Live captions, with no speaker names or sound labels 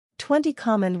20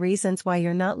 common reasons why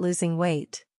you're not losing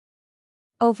weight.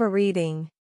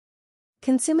 Overeating.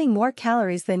 Consuming more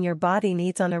calories than your body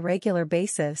needs on a regular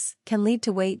basis can lead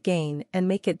to weight gain and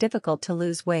make it difficult to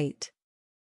lose weight.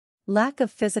 Lack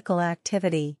of physical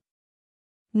activity.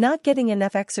 Not getting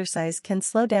enough exercise can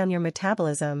slow down your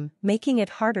metabolism, making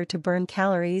it harder to burn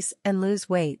calories and lose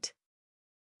weight.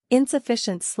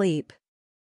 Insufficient sleep.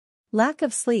 Lack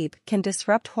of sleep can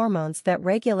disrupt hormones that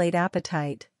regulate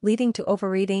appetite, leading to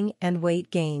overeating and weight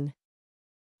gain.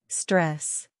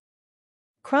 Stress.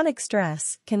 Chronic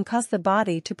stress can cause the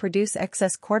body to produce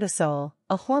excess cortisol,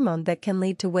 a hormone that can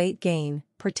lead to weight gain,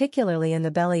 particularly in the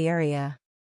belly area.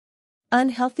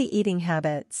 Unhealthy eating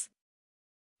habits.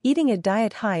 Eating a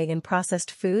diet high in processed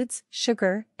foods,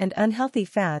 sugar, and unhealthy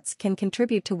fats can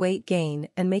contribute to weight gain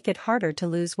and make it harder to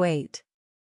lose weight.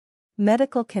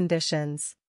 Medical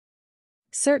conditions.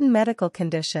 Certain medical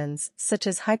conditions, such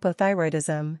as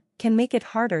hypothyroidism, can make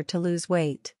it harder to lose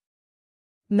weight.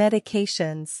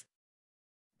 Medications.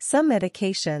 Some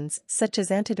medications, such as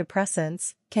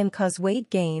antidepressants, can cause weight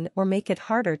gain or make it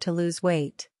harder to lose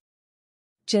weight.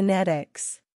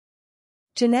 Genetics.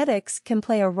 Genetics can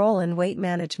play a role in weight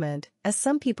management, as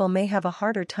some people may have a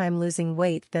harder time losing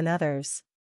weight than others.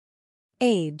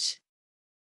 Age.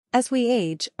 As we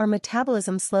age, our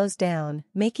metabolism slows down,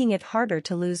 making it harder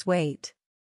to lose weight.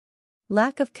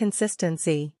 Lack of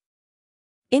consistency.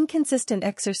 Inconsistent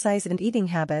exercise and eating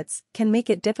habits can make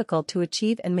it difficult to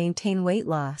achieve and maintain weight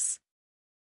loss.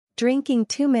 Drinking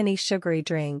too many sugary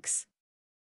drinks.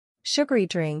 Sugary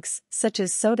drinks, such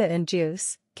as soda and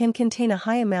juice, can contain a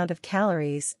high amount of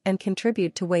calories and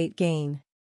contribute to weight gain.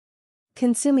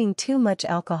 Consuming too much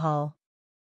alcohol.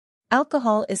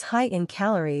 Alcohol is high in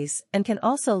calories and can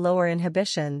also lower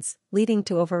inhibitions, leading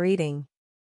to overeating.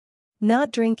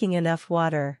 Not drinking enough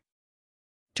water.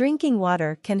 Drinking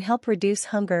water can help reduce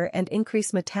hunger and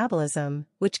increase metabolism,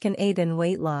 which can aid in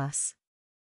weight loss.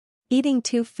 Eating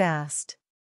too fast.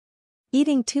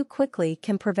 Eating too quickly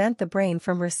can prevent the brain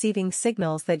from receiving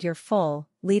signals that you're full,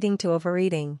 leading to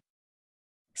overeating.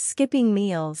 Skipping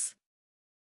meals.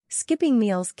 Skipping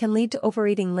meals can lead to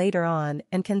overeating later on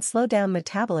and can slow down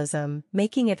metabolism,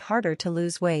 making it harder to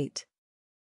lose weight.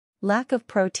 Lack of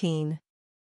protein.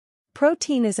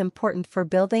 Protein is important for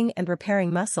building and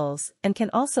repairing muscles and can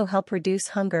also help reduce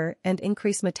hunger and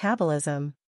increase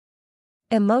metabolism.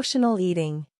 Emotional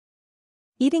eating.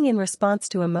 Eating in response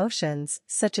to emotions,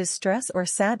 such as stress or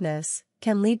sadness,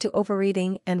 can lead to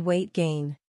overeating and weight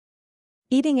gain.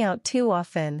 Eating out too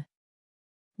often.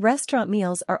 Restaurant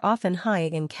meals are often high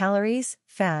in calories,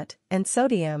 fat, and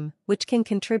sodium, which can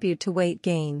contribute to weight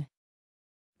gain.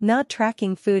 Not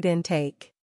tracking food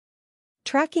intake.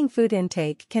 Tracking food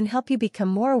intake can help you become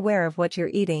more aware of what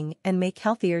you're eating and make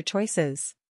healthier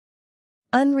choices.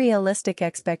 Unrealistic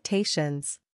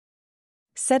expectations.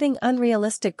 Setting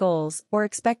unrealistic goals or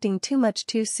expecting too much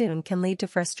too soon can lead to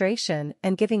frustration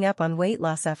and giving up on weight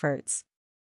loss efforts.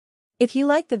 If you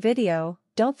like the video,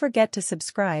 don't forget to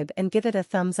subscribe and give it a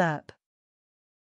thumbs up.